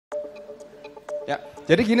Ya,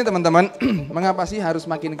 jadi gini teman-teman, mengapa sih harus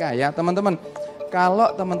makin kaya? Teman-teman, kalau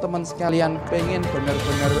teman-teman sekalian pengen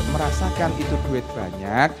benar-benar merasakan itu duit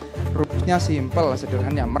banyak, rumusnya simple,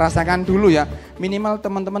 sederhana. Merasakan dulu ya, minimal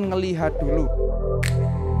teman-teman ngelihat dulu.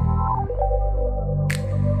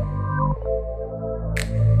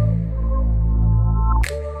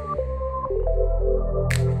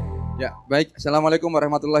 Ya, baik. Assalamualaikum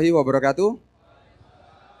warahmatullahi wabarakatuh.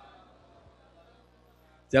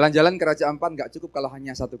 Jalan-jalan ke Raja Ampat nggak cukup kalau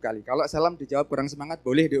hanya satu kali. Kalau salam dijawab kurang semangat,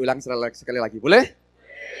 boleh diulang sekali lagi. Boleh?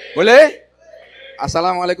 Boleh?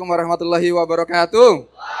 Assalamualaikum warahmatullahi wabarakatuh.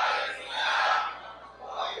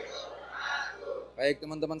 Baik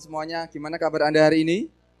teman-teman semuanya, gimana kabar Anda hari ini?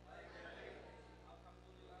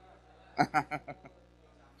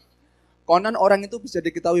 Konon orang itu bisa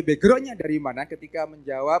diketahui background-nya dari mana ketika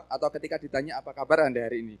menjawab atau ketika ditanya apa kabar Anda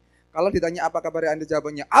hari ini. Kalau ditanya apa kabar Anda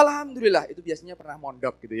jawabannya, alhamdulillah, itu biasanya pernah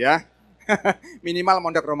mondok gitu ya. Minimal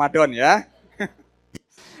mondok Ramadan ya.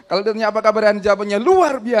 Kalau ditanya apa kabar Anda jawabannya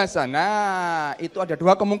luar biasa. Nah, itu ada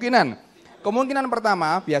dua kemungkinan. Kemungkinan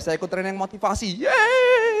pertama, biasa ikut training motivasi.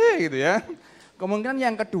 Yeay, gitu ya. Kemungkinan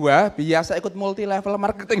yang kedua, biasa ikut multi level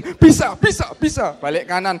marketing. Bisa. Balik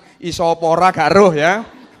kanan, isopora garuh ya.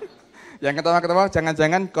 Yang ketawa-ketawa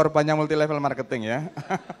jangan-jangan korbannya multi level marketing ya.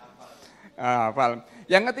 Hafal.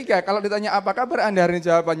 Yang ketiga, kalau ditanya apa kabar Anda hari ini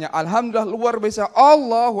jawabannya alhamdulillah luar biasa,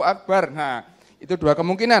 Allahu Akbar. Nah, itu dua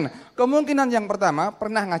kemungkinan. Kemungkinan yang pertama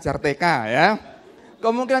pernah ngajar TK ya.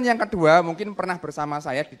 Kemungkinan yang kedua mungkin pernah bersama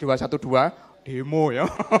saya di 212 demo ya.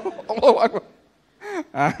 Allahu Akbar.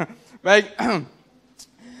 Baik.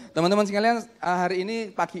 Teman-teman sekalian, hari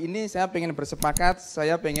ini, pagi ini saya pengen bersepakat,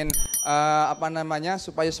 saya pengen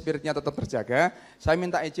supaya spiritnya tetap terjaga. Saya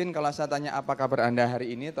minta izin kalau saya tanya apa kabar Anda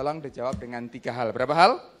hari ini, tolong dijawab dengan 3 hal. Berapa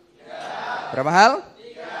hal? 3. Berapa hal?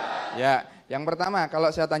 3. Ya, yang pertama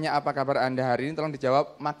kalau saya tanya apa kabar Anda hari ini, tolong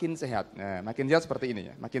dijawab makin sehat. Nah, makin sehat seperti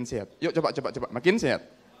ini ya, makin sehat. Yuk coba, makin sehat.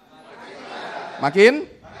 Makin?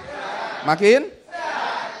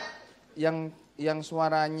 Yang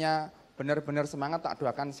suaranya benar-benar semangat, tak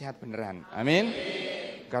doakan sehat beneran. Amin.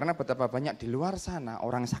 Karena betapa banyak di luar sana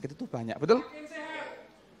orang sakit itu banyak, betul?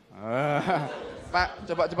 Pak,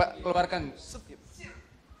 coba keluarkan.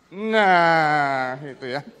 Nah, itu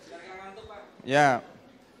ya. Ya.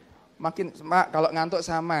 Pak, kalau ngantuk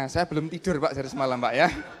sama, saya belum tidur Pak dari semalam Pak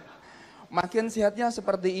ya. Makin sehatnya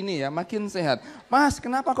seperti ini ya, makin sehat. Mas,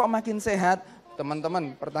 kenapa kok makin sehat?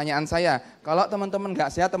 Teman-teman, pertanyaan saya, kalau teman-teman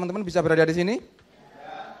nggak sehat, teman-teman bisa berada di sini?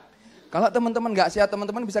 Kalau teman-teman nggak sehat,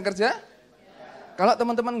 teman-teman bisa kerja? Kalau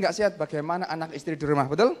teman-teman nggak sehat, bagaimana anak istri di rumah,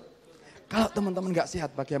 betul? Kalau teman-teman nggak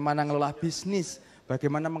sehat, bagaimana ngelola bisnis?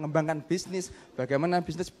 Bagaimana mengembangkan bisnis? Bagaimana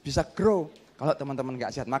bisnis bisa grow? Kalau teman-teman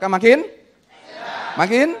nggak sehat, maka makin?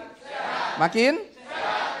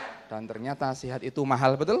 Dan ternyata sehat itu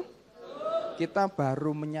mahal, betul? Kita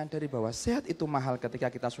baru menyadari bahwa sehat itu mahal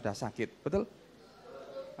ketika kita sudah sakit, betul?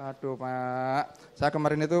 Aduh Pak, saya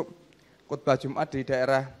kemarin itu khutbah Jumat di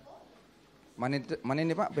daerah mana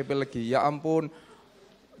ini Pak, PP Legi, ya ampun,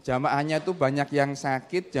 jamaahnya itu banyak yang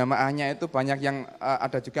sakit, jamaahnya itu banyak yang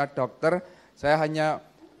ada juga dokter. Saya hanya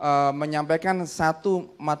menyampaikan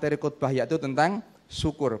satu materi khutbah yaitu tentang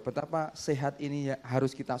syukur, betapa sehat ini ya,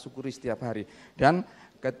 harus kita syukuri setiap hari. Dan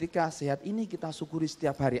ketika sehat ini kita syukuri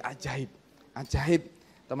setiap hari, ajaib.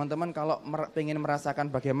 Teman-teman kalau pengen merasakan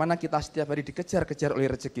bagaimana kita setiap hari dikejar-kejar oleh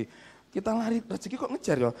rezeki. Kita lari, rezeki kok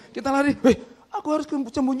ngejar ya? Kita lari, aku harus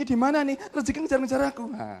sembunyi di mana nih? Rezeki ngejar-ngejar aku.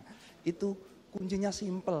 Nah, itu kuncinya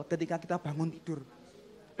simple ketika kita bangun tidur.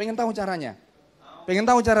 Pengen tahu caranya?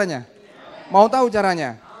 Mau tahu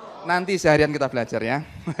caranya? Nanti seharian kita belajar ya.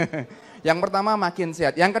 Yang pertama makin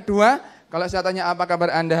sehat. Yang kedua, kalau saya tanya apa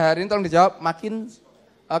kabar Anda hari ini, tolong dijawab makin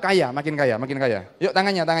kaya. Yuk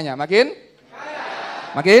tangannya. Makin?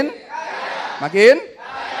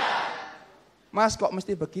 Mas kok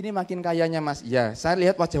mesti begini makin kayanya Mas? Ya, saya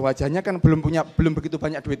lihat wajah-wajahnya kan belum begitu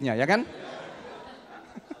banyak duitnya, ya kan?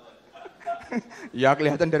 Ya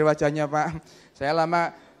kelihatan dari wajahnya Pak. Saya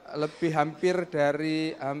lama hampir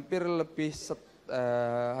 2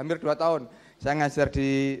 tahun. Saya ngajar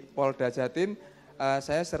di Polda Jatim.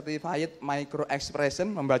 Saya certified micro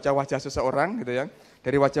expression, membaca wajah seseorang gitu ya.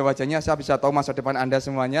 Dari wajah-wajahnya saya bisa tahu masa depan Anda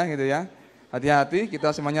semuanya gitu ya. Hati-hati,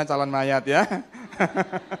 kita semuanya calon mayat ya.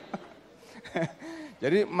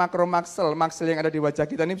 Jadi maksel yang ada di wajah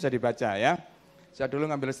kita ini bisa dibaca ya. Saya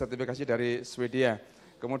dulu ngambil sertifikasi dari Swedia.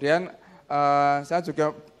 Kemudian saya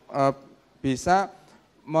juga bisa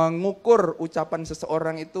mengukur ucapan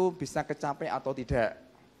seseorang itu bisa kecapai atau tidak.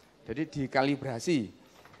 Jadi dikalibrasi.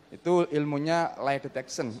 Itu ilmunya lie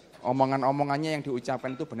detection. Omongan-omongannya yang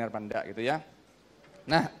diucapkan itu benar apa enggak gitu ya.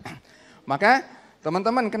 Nah, Maka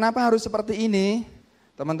teman-teman, kenapa harus seperti ini?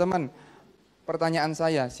 Teman-teman, pertanyaan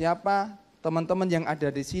saya, siapa teman-teman yang ada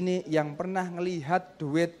di sini yang pernah ngelihat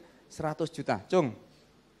duit 100 juta? Cung.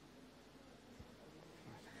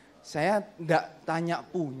 Saya enggak tanya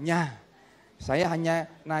punya. Saya hanya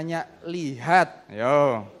nanya lihat.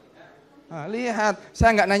 Yo. Nah, lihat.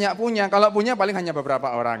 Saya enggak nanya punya. Kalau punya paling hanya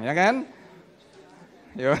beberapa orang, ya kan?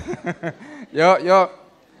 Yo. Yo.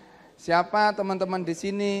 Siapa teman-teman di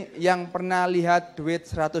sini yang pernah lihat duit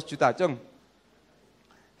 100 juta, Cung?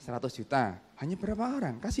 100 juta. Hanya berapa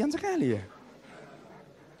orang? Kasihan sekali ya.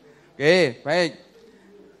 Oke, baik.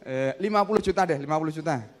 50 juta deh, 50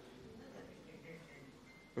 juta.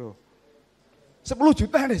 10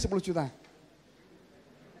 juta deh, 10 juta.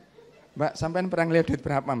 Mbak, sampean pernah ngeliat duit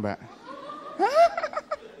berapa, Mbak?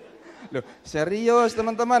 Loh, serius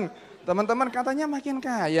teman-teman. Teman-teman katanya makin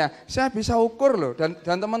kaya. Saya bisa ukur loh. Dan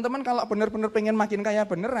teman-teman kalau benar-benar pengen makin kaya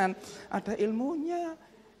beneran, ada ilmunya.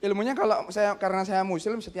 Ilmunya karena saya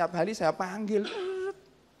muslim setiap hari saya panggil.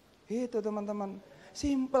 Itu teman-teman.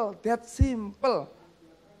 Simple, that simple.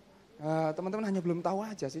 Teman-teman hanya belum tahu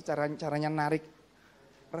aja sih caranya narik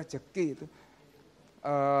rezeki itu.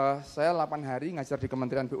 Saya 8 hari ngajar di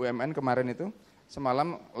Kementerian BUMN kemarin itu.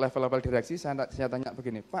 Semalam level-level direksi saya tanya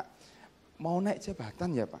begini, Pak, mau naik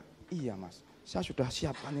jabatan ya Pak? Iya Mas, saya sudah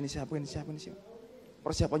siapkan ini.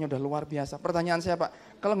 Persiapannya udah luar biasa. Pertanyaan saya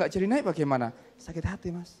Pak, kalau nggak jadi naik bagaimana? Sakit hati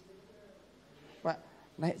Mas. Pak,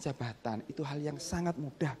 naik jabatan itu hal yang sangat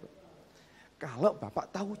mudah. Kalau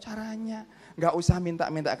Bapak tahu caranya, nggak usah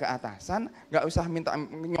minta-minta ke atasan, nggak usah minta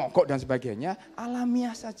nyokok dan sebagainya,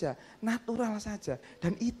 alamiah saja, natural saja.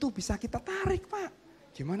 Dan itu bisa kita tarik Pak.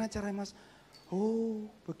 Gimana caranya Mas? Oh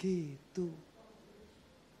begitu.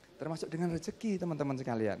 Termasuk dengan rezeki teman-teman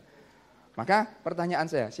sekalian. Maka pertanyaan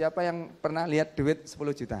saya, siapa yang pernah lihat duit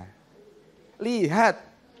 10 juta? Lihat.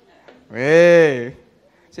 Weh.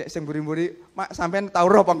 Sing buri-buri, Mak sampean tahu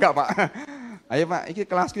roh apa enggak, Pak? Ayo, Pak, iki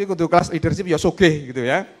kelas kudu kelas leadership ya sugih gitu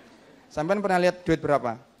ya. Sampean pernah lihat duit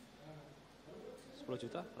berapa? 10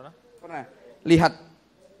 juta, pernah? Pernah.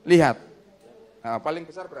 Lihat. Nah, paling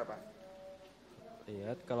besar berapa?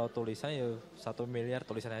 Lihat, kalau tulisan ya 1 miliar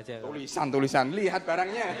tulisan aja. Tulisan. Lihat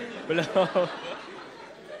barangnya. Belum.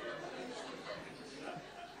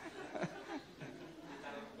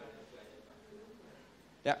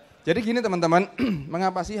 Ya, jadi gini teman-teman,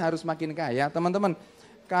 mengapa sih harus makin kaya? Teman-teman,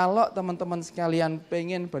 kalau teman-teman sekalian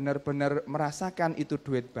pengen benar-benar merasakan itu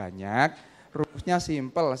duit banyak, rumusnya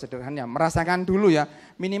simple, sederhana. Merasakan dulu ya,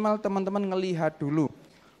 minimal teman-teman ngelihat dulu.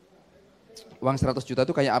 Uang 100 juta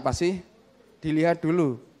itu kayak apa sih? Dilihat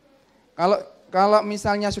dulu. Kalau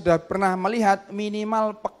misalnya sudah pernah melihat,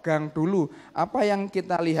 minimal pegang dulu. Apa yang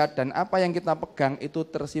kita lihat dan apa yang kita pegang itu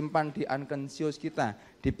tersimpan di unconscious kita,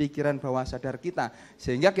 di pikiran bawah sadar kita.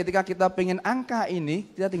 Sehingga ketika kita pengen angka ini,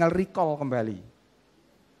 kita tinggal recall kembali.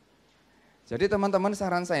 Jadi teman-teman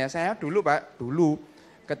saran saya dulu Pak,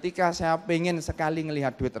 ketika saya pengen sekali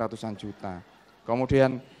ngelihat duit ratusan juta,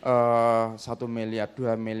 kemudian 1 miliar,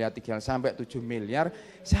 2 miliar, 3 sampai 7 miliar,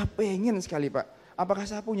 saya pengen sekali Pak. Apakah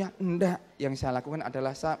saya punya? Enggak. Yang saya lakukan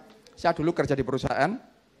adalah saya dulu kerja di perusahaan.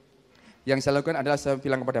 Yang saya lakukan adalah saya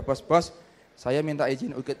bilang kepada bos, saya minta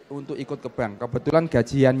izin untuk ikut ke bank. Kebetulan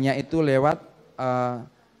gajiannya itu lewat,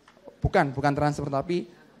 bukan transfer tapi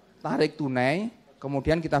tarik tunai,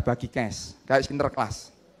 kemudian kita bagi cash, kayak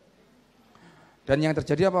sinterklas. Dan yang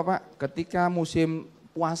terjadi apa Pak? Ketika musim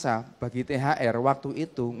puasa bagi THR waktu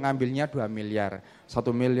itu ngambilnya 2 miliar, 1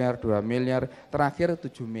 miliar, 2 miliar, terakhir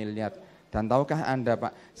 7 miliar. Dan tahukah Anda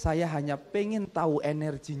Pak, saya hanya pengen tahu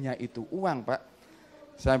energinya itu uang Pak.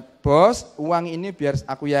 Saya, bos uang ini biar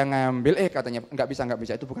aku yang ngambil, katanya enggak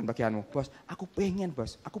bisa, itu bukan bagianmu. Bos, aku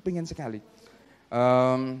pengen sekali.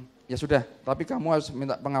 Ya sudah, tapi kamu harus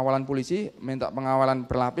minta pengawalan polisi, minta pengawalan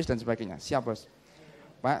berlapis dan sebagainya. Siap bos.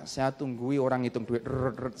 Pak, saya tunggui orang hitung duit,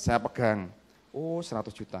 saya pegang. Oh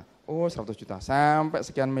 100 juta, sampai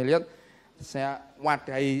sekian miliar, saya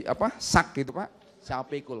wadai sak gitu Pak, saya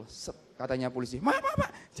pikul. Katanya polisi,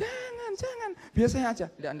 Pak, jangan, biar saya aja.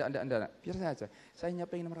 Enggak, biar saya aja. Saya hanya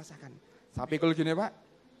pengen merasakan. Saya pikul gini Pak,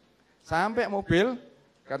 sampai mobil,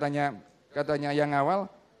 katanya yang awal,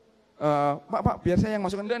 Pak, biar saya yang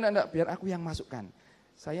masukkan. Enggak, biar aku yang masukkan.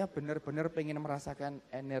 Saya benar-benar pengen merasakan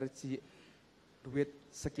energi duit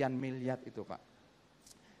sekian miliar itu Pak.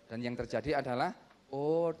 Dan yang terjadi adalah,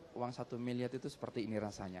 oh uang 1 miliar itu seperti ini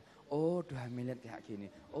rasanya. Oh 2 miliar kayak gini.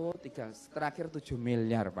 Oh 3, terakhir 7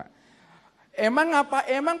 miliar Pak.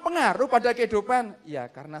 Emang pengaruh pada kehidupan? Ya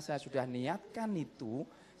karena saya sudah niatkan itu,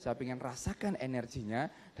 saya ingin rasakan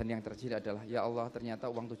energinya. Dan yang terjadi adalah, ya Allah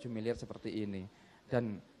ternyata uang 7 miliar seperti ini.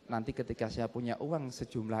 Dan nanti ketika saya punya uang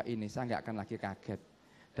sejumlah ini, saya nggak akan lagi kaget.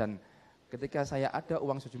 Dan ketika saya ada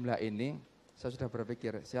uang sejumlah ini, saya sudah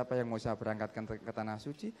berpikir siapa yang mau saya berangkatkan ke tanah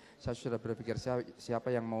suci, saya sudah berpikir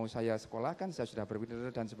siapa yang mau saya sekolahkan, saya sudah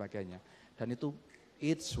berpikir dan sebagainya. Dan itu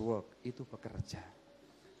it's work, itu bekerja.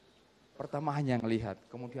 Pertama hanya melihat,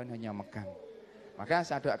 kemudian hanya megang. Maka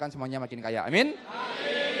saya doakan semuanya makin kaya. Amin.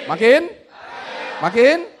 Makin?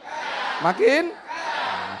 Makin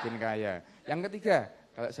kaya. Yang ketiga,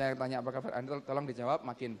 kalau saya tanya apa kabar Anda, tolong dijawab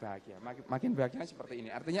makin bahagia. Makin bahagia seperti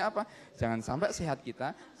ini. Artinya apa? Jangan sampai sehat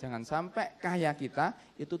kita, jangan sampai kaya kita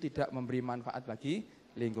itu tidak memberi manfaat bagi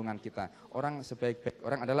lingkungan kita. Orang sebaik-baik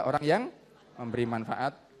orang adalah orang yang memberi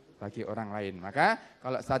manfaat bagi orang lain. Maka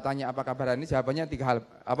kalau saya tanya apa kabar ini, jawabannya 3 hal.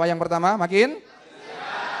 Apa yang pertama? Makin?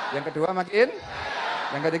 Yang kedua makin?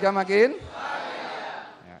 Yang ketiga makin?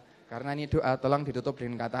 Ya, karena ini doa, tolong ditutup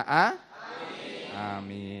dengan kata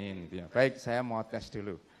amin. Ya, baik, saya mau tes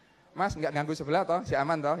dulu. Mas, nggak ganggu sebelah toh? Si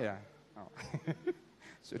aman toh? Ya. Oh.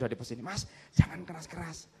 Sudah di posisi, Mas, jangan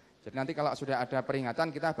keras-keras. Jadi nanti kalau sudah ada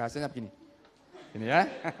peringatan, kita bahasanya begini. Ini ya.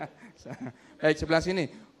 Baik, sebelah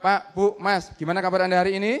sini. Pak, Bu, Mas, gimana kabar Anda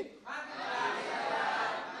hari ini?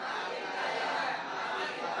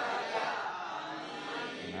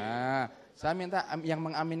 Nah, saya minta yang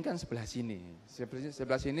mengaminkan sebelah sini.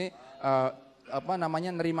 Sebelah sini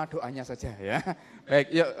nerima doanya saja ya. Baik,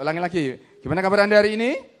 yuk ulangi lagi. Gimana kabar Anda hari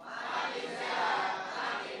ini? Makin sehat,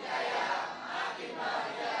 makin kaya, makin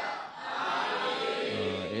bahagia.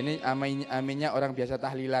 Amin. Ini aminnya orang biasa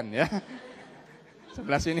tahlilan ya.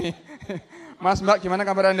 Sebelah sini. Mas, Mbak, gimana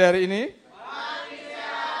kabar Anda hari ini? Makin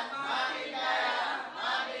sehat, makin kaya,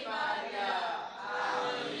 makin bahagia.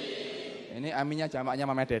 Amin. Ini aminnya jamaknya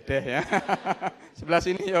Mama Dedeh ya. Sebelah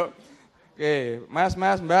sini yuk. Oke, Mas,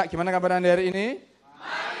 Mbak, gimana kabar Anda hari ini?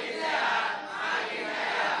 Makin sehat, makin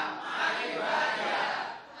kaya, makin bahagia.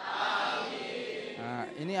 Amin. Nah,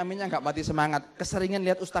 ini aminnya nggak mati semangat. Keseringan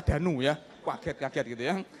lihat Ustadz Danu ya, kaget gitu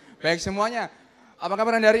ya. Baik semuanya, apa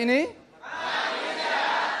kabar Anda hari ini? Makin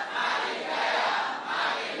sehat, makin kaya,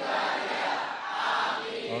 makin bahagia.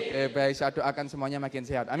 Amin. Oke, baik, saya doakan semuanya makin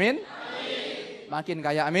sehat. Amin. Amin. Makin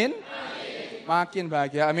kaya, amin. Amin. Makin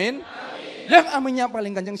bahagia, amin. Yang aminnya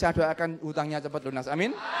paling kenceng saya doakan hutangnya cepat lunas.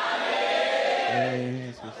 Amin.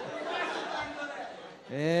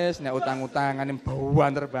 Nek utang-utangan yang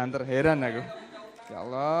banter-banter heran aku. Ya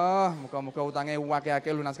Allah, muka-muka utangnya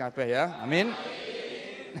wake-wake lunas kabeh ya. Amin.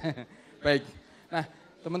 Baik. Nah,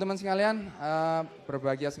 teman-teman sekalian,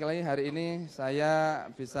 berbahagia sekali hari ini saya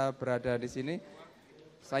bisa berada di sini.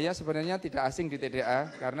 Saya sebenarnya tidak asing di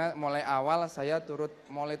TDA karena mulai awal saya turut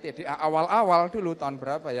TDA awal-awal dulu tahun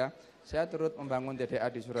berapa ya. Saya turut membangun TDA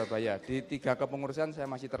di Surabaya. Di 3 kepengurusan saya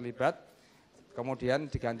masih terlibat. Kemudian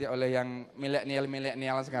diganti oleh yang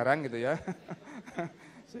milenial sekarang gitu ya.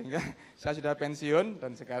 Sehingga saya sudah pensiun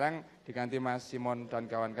dan sekarang diganti Mas Simon dan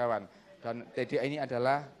kawan-kawan. Dan TDA ini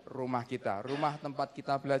adalah rumah kita. Rumah tempat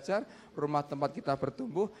kita belajar, rumah tempat kita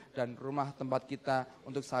bertumbuh, dan rumah tempat kita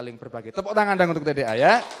untuk saling berbagi. Tepuk tangan dong untuk TDA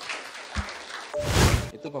ya.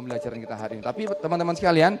 Itu pembelajaran kita hari ini. Tapi teman-teman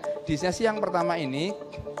sekalian, di sesi yang pertama ini,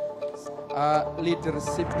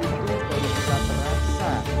 leadership itu baru bisa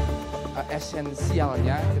terasa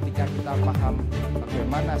esensialnya ketika kita paham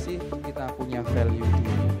bagaimana sih kita punya value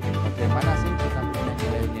diri, bagaimana sih kita punya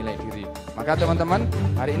nilai-nilai diri. Maka teman-teman,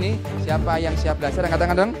 hari ini siapa yang siap belajar, angkat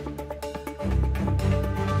tangan dong.